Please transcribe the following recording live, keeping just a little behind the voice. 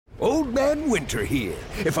Old Man Winter here.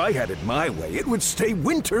 If I had it my way, it would stay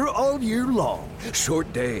winter all year long.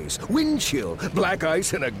 Short days, wind chill, black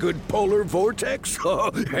ice, and a good polar vortex.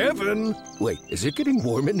 Oh, heaven! Wait, is it getting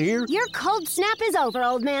warm in here? Your cold snap is over,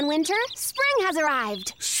 Old Man Winter. Spring has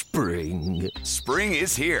arrived. Spring. Spring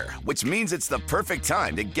is here, which means it's the perfect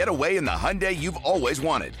time to get away in the Hyundai you've always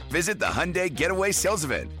wanted. Visit the Hyundai Getaway Sales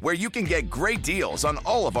Event, where you can get great deals on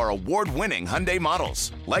all of our award-winning Hyundai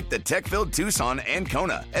models, like the tech-filled Tucson and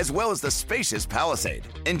Kona, as well as the spacious Palisade.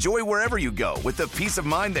 Enjoy wherever you go with the peace of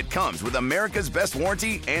mind that comes with America's best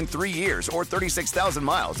warranty and 3 years or 36,000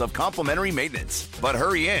 miles of complimentary maintenance. But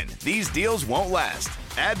hurry in, these deals won't last.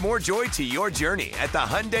 Add more joy to your journey at the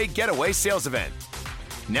Hyundai Getaway Sales Event.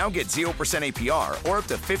 Now get 0% APR or up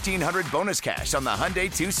to $1,500 bonus cash on the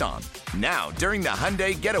Hyundai Tucson. Now, during the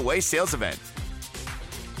Hyundai Getaway Sales Event.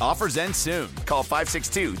 Offers end soon. Call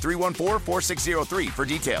 562-314-4603 for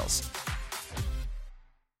details.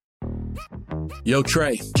 Yo,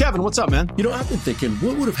 Trey. Kevin, what's up, man? You know, I've been thinking,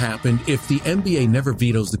 what would have happened if the NBA never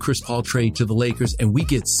vetoes the Chris Paul trade to the Lakers and we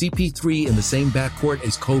get CP3 in the same backcourt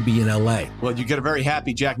as Kobe in LA? Well, you get a very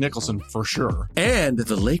happy Jack Nicholson for sure. And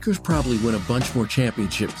the Lakers probably win a bunch more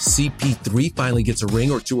championships. CP3 finally gets a ring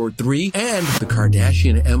or 2 or 3, and the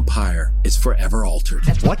Kardashian empire is forever altered.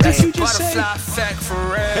 What did you just say?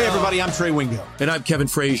 Hey, everybody, I'm Trey Wingo. And I'm Kevin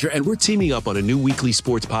Frazier, and we're teaming up on a new weekly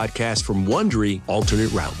sports podcast from Wondery,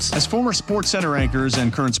 Alternate Routes. As former Sports Center anchors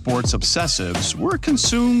and current sports obsessives, we're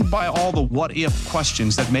consumed by all the what-if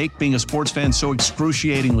questions that make being a sports fan so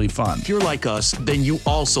excruciatingly fun. If you're like us, then you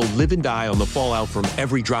also live and die on the fallout from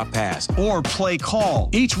every drop pass. Or play call.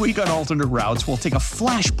 Each week on Alternate Routes, we'll take a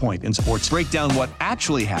flashpoint in sports, break down what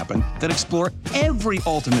actually happened, then explore every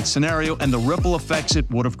alternate scenario and the ripple effects it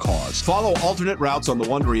would have caused. Follow Alternate Routes on the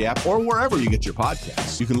Wondery app or wherever you get your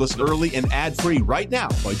podcasts. You can listen early and ad-free right now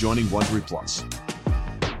by joining Wondery Plus.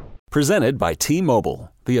 Presented by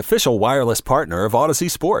T-Mobile, the official wireless partner of Odyssey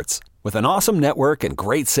Sports. With an awesome network and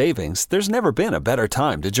great savings, there's never been a better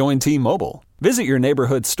time to join T-Mobile. Visit your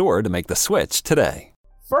neighborhood store to make the switch today.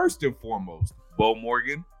 First and foremost, Bo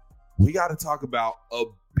Morgan, we got to talk about a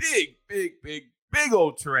big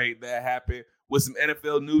old trade that happened with some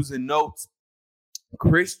NFL news and notes.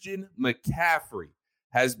 Christian McCaffrey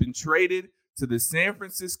has been traded to the San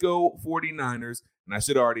Francisco 49ers, and I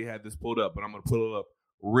should have already had this pulled up, but I'm going to pull it up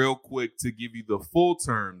real quick to give you the full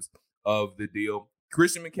terms of the deal.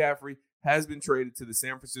 Christian McCaffrey has been traded to the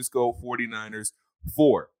San Francisco 49ers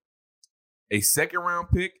for a second-round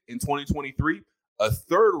pick in 2023, a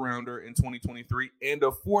third-rounder in 2023, and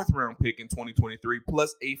a fourth-round pick in 2023,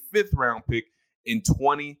 plus a fifth-round pick in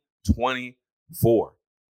 2024.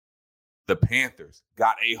 The Panthers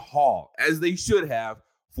got a haul, as they should have,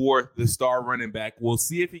 for the star running back. We'll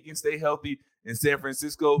see if he can stay healthy in San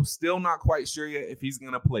Francisco. Still not quite sure yet if he's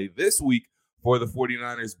going to play this week for the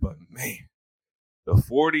 49ers. But, man, the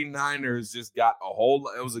 49ers just got a whole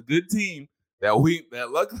 – it was a good team that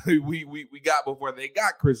luckily we got before they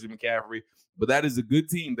got Christian McCaffrey. But that is a good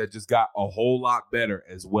team that just got a whole lot better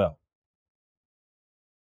as well.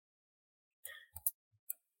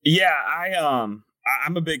 Yeah,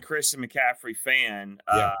 I'm a big Christian McCaffrey fan,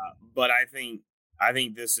 but I think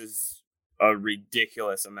this is a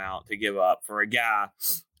ridiculous amount to give up for a guy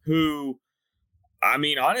who, I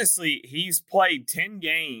mean, honestly, he's played 10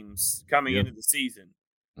 games coming into the season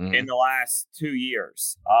in the last 2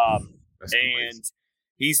 years. And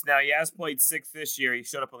he has played 6 this year. He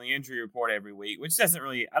showed up on the injury report every week, which doesn't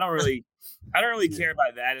really, I don't really care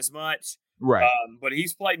about that as much. Right. But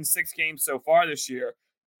he's played in 6 games so far this year,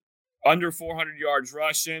 under 400 yards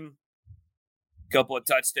rushing, a couple of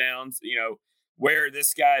touchdowns. You know, where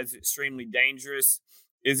this guy is extremely dangerous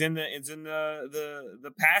is in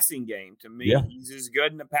the passing game. To me, he's as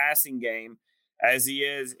good in the passing game as he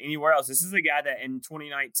is anywhere else. This is a guy that in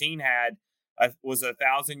 2019 was a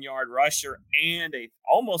 1,000-yard rusher and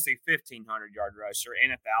almost a 1,500-yard rusher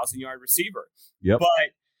and a 1,000-yard receiver. Yep.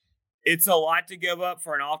 But it's a lot to give up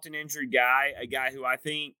for an often injured guy, a guy who I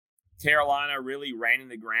think Carolina really ran in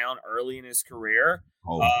the ground early in his career.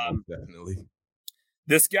 Definitely.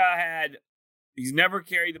 This guy he's never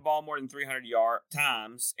carried the ball more than 300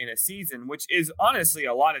 times in a season, which is honestly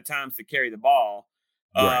a lot of times to carry the ball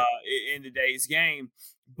in today's game.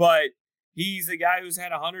 But he's a guy who's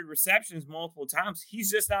had 100 receptions multiple times. He's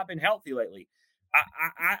just not been healthy lately.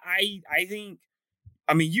 I think,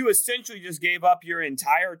 I mean, you essentially just gave up your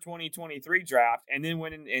entire 2023 draft and then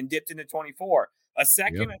went and dipped into 24. A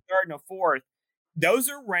second, a third, and a fourth. Those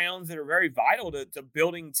are rounds that are very vital to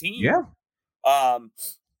building teams. Yeah.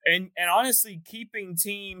 And honestly, keeping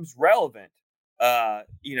teams relevant,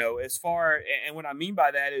 as far, and what I mean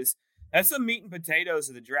by that is That's the meat and potatoes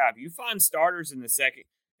of the draft. You find starters in the second,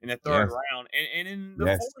 in the third round, and in the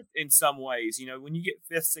fourth in some ways. You know, when you get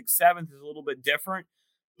 5th, 6th, 7th is a little bit different.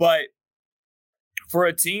 But for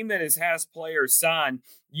a team that has players signed,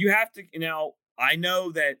 you have to, I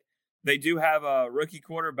know that they do have a rookie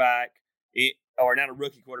quarterback, or not a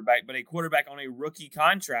rookie quarterback, but a quarterback on a rookie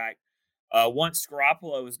contract once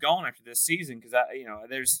Garoppolo is gone after this season, because,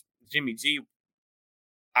 there's Jimmy G.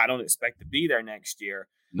 I don't expect to be there next year.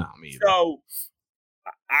 No, me either. So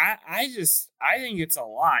I think it's a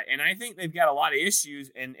lot, and I think they've got a lot of issues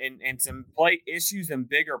and some issues in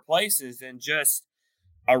bigger places than just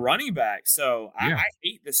a running back. So I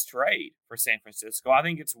hate this trade for San Francisco. I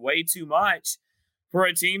think it's way too much for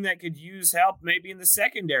a team that could use help maybe in the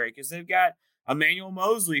secondary, because they've got Emmanuel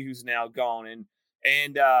Mosley, who's now gone,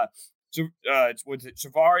 and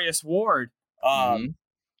Travarius Ward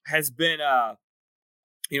has been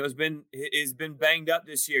has been banged up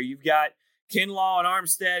this year. You've got Kinlaw and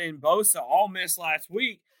Armstead and Bosa all missed last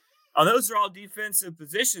week. Those are all defensive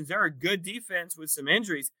positions. They're a good defense with some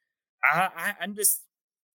injuries. I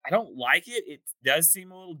don't like it. It does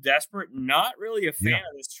seem a little desperate. Not really a fan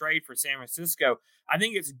of this trade for San Francisco. I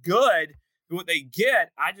think it's good for what they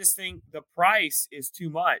get. I just think the price is too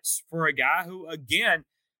much for a guy who, again,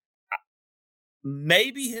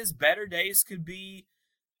 maybe his better days could be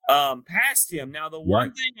past him. Now, the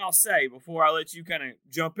one thing I'll say before I let you kind of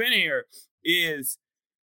jump in here is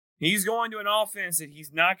he's going to an offense that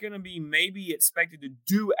he's not going to be maybe expected to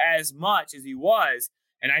do as much as he was.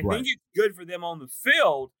 And I think it's good for them on the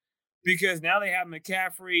field, because now they have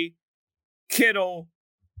McCaffrey, Kittle,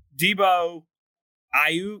 Debo,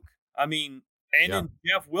 Ayuk. Then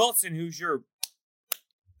Jeff Wilson, who's your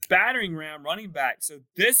battering ram running back. So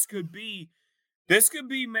this could be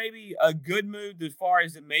maybe a good move as far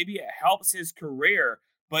as maybe it helps his career.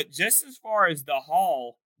 But just as far as the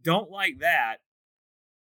haul, don't like that.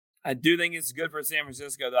 I do think it's good for San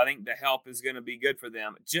Francisco, though. I think the help is going to be good for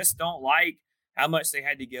them. Just don't like how much they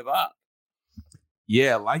had to give up.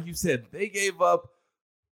 Yeah, like you said, they gave up,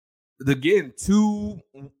 again, 2,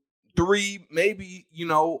 3, maybe,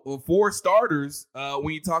 4 starters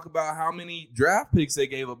when you talk about how many draft picks they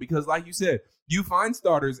gave up. Because like you said, you find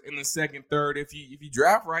starters in the 2nd, 3rd, if you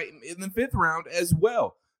draft right, in the 5th round as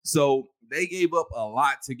well. So they gave up a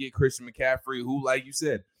lot to get Christian McCaffrey, who, like you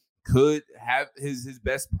said, could have his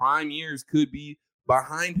best prime years could be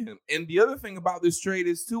behind him. And the other thing about this trade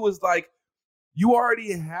is like, you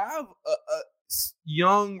already have a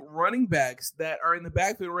young running backs that are in the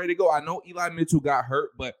backfield ready to go. I know Eli Mitchell got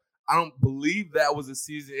hurt, but I don't believe that was a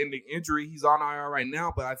season-ending injury. He's on IR right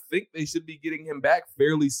now, but I think they should be getting him back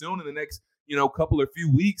fairly soon in the next, couple or few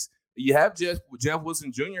weeks. You have Jeff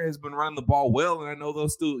Wilson Jr. has been running the ball well, and I know they'll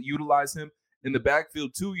still utilize him in the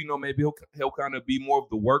backfield too. Maybe he'll kind of be more of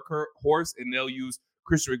the workhorse, and they'll use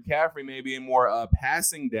Christian McCaffrey maybe in more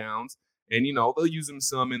passing downs. And, they'll use him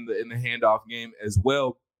some in the handoff game as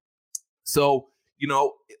well. So,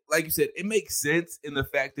 like you said, it makes sense in the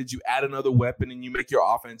fact that you add another weapon and you make your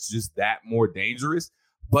offense just that more dangerous.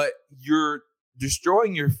 But you're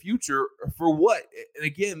destroying your future for what? And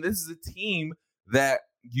again, this is a team that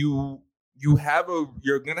you're going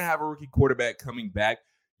to have a rookie quarterback coming back.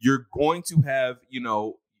 You're going to have,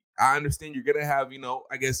 I understand you're going to have,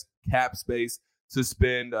 I guess, cap space to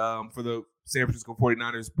spend for the San Francisco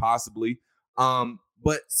 49ers possibly.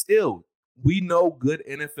 But still, we know good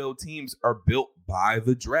NFL teams are built by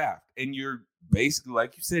the draft. And you're basically,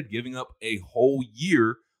 like you said, giving up a whole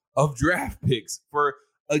year of draft picks for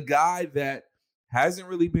a guy that hasn't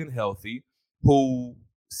really been healthy, who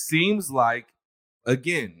seems like,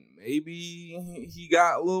 again, maybe he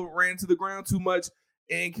got a little ran to the ground too much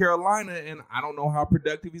in Carolina, and I don't know how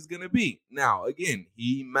productive he's going to be. Now, again,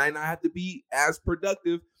 he might not have to be as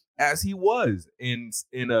productive as he was in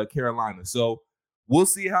Carolina. So we'll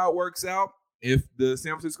see how it works out. If the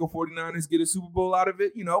San Francisco 49ers get a Super Bowl out of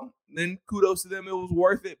it, then kudos to them. It was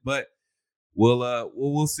worth it. But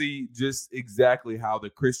we'll see just exactly how the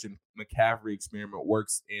Christian McCaffrey experiment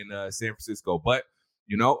works in San Francisco. But,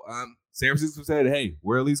 San Francisco said, hey,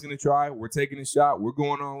 we're at least going to try. We're taking a shot. We're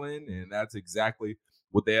going all in. And that's exactly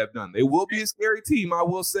what they have done. They will be a scary team, I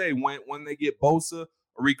will say, when they get Bosa,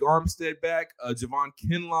 Arik Armstead back, Javon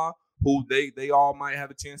Kinlaw, who they all might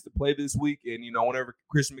have a chance to play this week, and whenever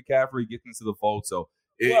Christian McCaffrey gets into the fold. So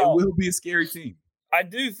it will be a scary team. I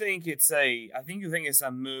think it's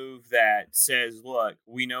a move that says, look,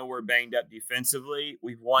 we know we're banged up defensively.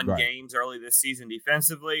 We've won games early this season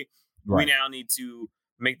defensively. We now need to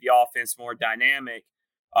make the offense more dynamic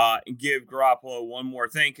and give Garoppolo one more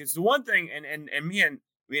thing. Because the one thing, and me and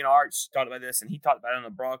Arch talked about this, and he talked about it on the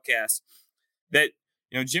broadcast, that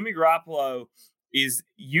Jimmy Garoppolo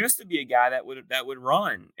used to be a guy that would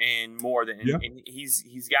run and more than and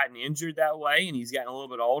he's gotten injured that way, and he's gotten a little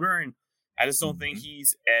bit older, and I just don't think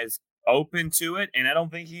he's as open to it, and I don't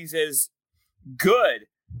think he's as good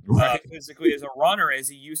physically as a runner as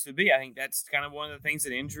he used to be. I think that's kind of one of the things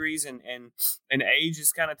that injuries and age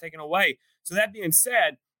is kind of taken away. So that being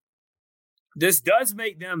said, this does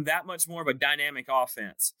make them that much more of a dynamic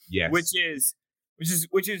offense. Yes. Which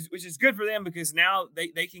is good for them, because now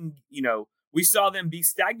they can, we saw them be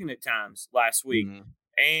stagnant at times last week.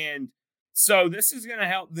 And so this is going to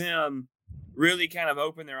help them really kind of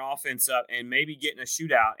open their offense up and maybe get in a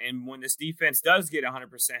shootout. And when this defense does get 100%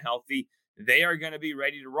 healthy, they are going to be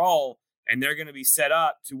ready to roll, and they're going to be set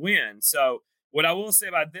up to win. So what I will say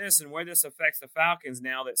about this and where this affects the Falcons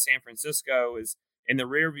now that San Francisco is in the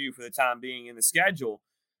rear view for the time being in the schedule,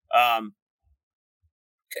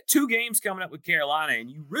 2 games coming up with Carolina, and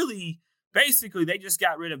you really basically they just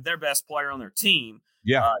got rid of their best player on their team.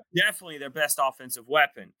 Yeah. Definitely their best offensive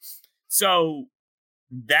weapon. So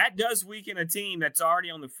that does weaken a team that's already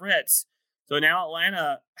on the fritz. So now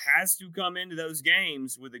Atlanta has to come into those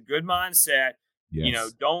games with a good mindset.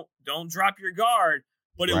 Yes. Don't drop your guard.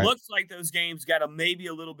 But it looks like those games got maybe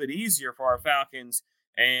a little bit easier for our Falcons.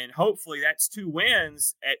 And hopefully that's 2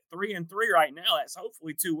 wins at 3-3 right now. That's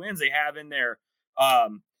hopefully 2 wins they have in there.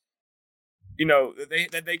 That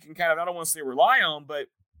they can kind of, I don't want to say rely on, but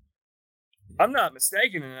I'm not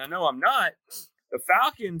mistaken, and I know I'm not. The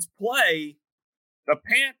Falcons play the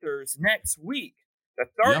Panthers next week. The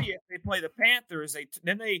 30th, they play the Panthers.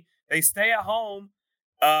 They stay at home,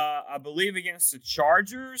 I believe, against the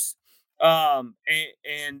Chargers. And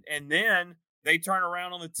then they turn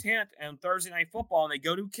around on the 10th on Thursday Night Football, and they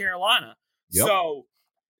go to Carolina. Yep. So,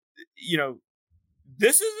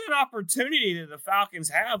 this is an opportunity that the Falcons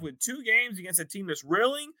have with 2 games against a team that's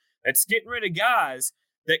reeling, that's getting rid of guys,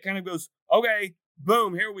 that kind of goes, okay,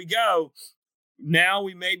 boom, here we go. Now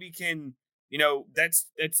we maybe can, that's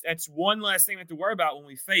one less thing we have to worry about when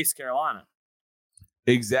we face Carolina.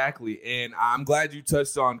 Exactly. And I'm glad you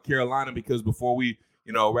touched on Carolina, because before we,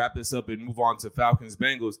 wrap this up and move on to Falcons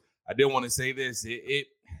Bengals, I did want to say this.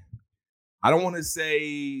 I don't want to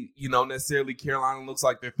say, necessarily Carolina looks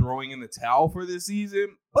like they're throwing in the towel for this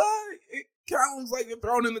season, but it kind of looks like they're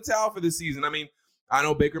throwing in the towel for this season. I mean, I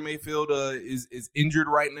know Baker Mayfield is injured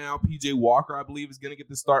right now. PJ Walker, I believe, is going to get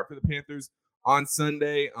the start for the Panthers on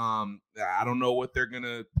Sunday. I don't know what they're going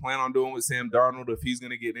to plan on doing with Sam Darnold, if he's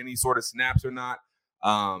going to get any sort of snaps or not.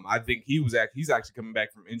 I think he's actually coming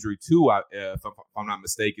back from injury too, if I'm not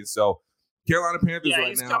mistaken. So Carolina Panthers right now. Yeah,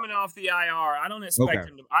 he's coming off the IR. I don't expect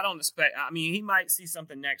him to. I mean, he might see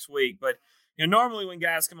something next week, but normally when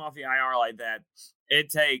guys come off the IR like that, it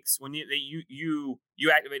takes when you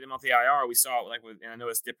activate them off the IR. We saw it and I know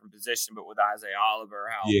it's a different position, but with Isaiah Oliver,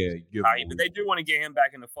 but they do want to get him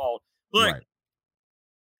back in the fold. Look,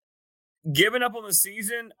 giving up on the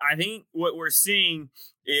season, I think what we're seeing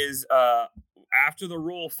is after the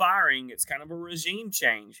Rule firing, it's kind of a regime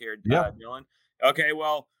change here, Dylan. Okay,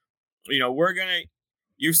 well,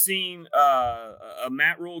 you've seen a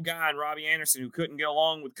Matt Rule guy and Robbie Anderson who couldn't get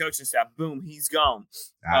along with coaching staff. Boom, he's gone.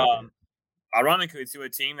 Ironically, to a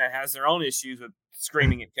team that has their own issues with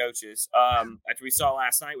screaming at coaches. After we saw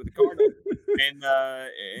last night with the Cardinals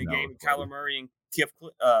and game with Kyler Murray and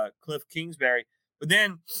Cliff Kingsbury. But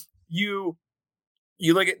then you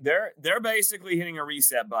look at they're basically hitting a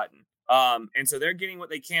reset button. And so they're getting what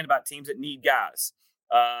they can about teams that need guys.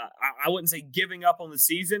 I wouldn't say giving up on the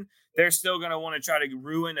season. They're still going to want to try to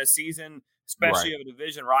ruin a season, especially of a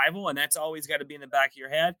division rival, and that's always got to be in the back of your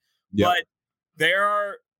head. Yep. But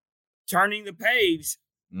they're turning the page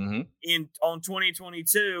on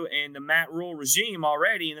 2022 and the Matt Rule regime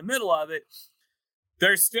already in the middle of it.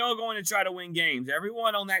 They're still going to try to win games.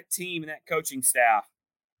 Everyone on that team and that coaching staff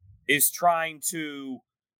is trying to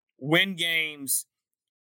win games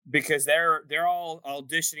because they're all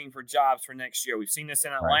auditioning for jobs for next year. We've seen this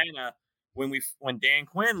in Atlanta when Dan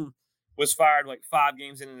Quinn was fired 5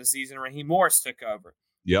 games into the season, Raheem Morris took over.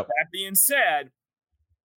 Yep. That being said,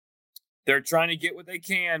 they're trying to get what they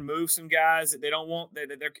can, move some guys that they don't want, that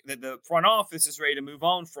the front office is ready to move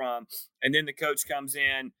on from, and then the coach comes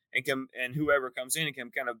in and whoever comes in and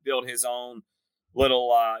can kind of build his own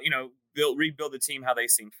little, rebuild the team how they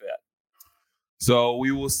seem fit. So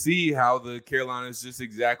we will see how the Carolinas just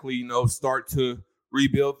exactly, start to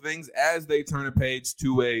rebuild things as they turn a page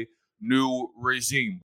to a new regime.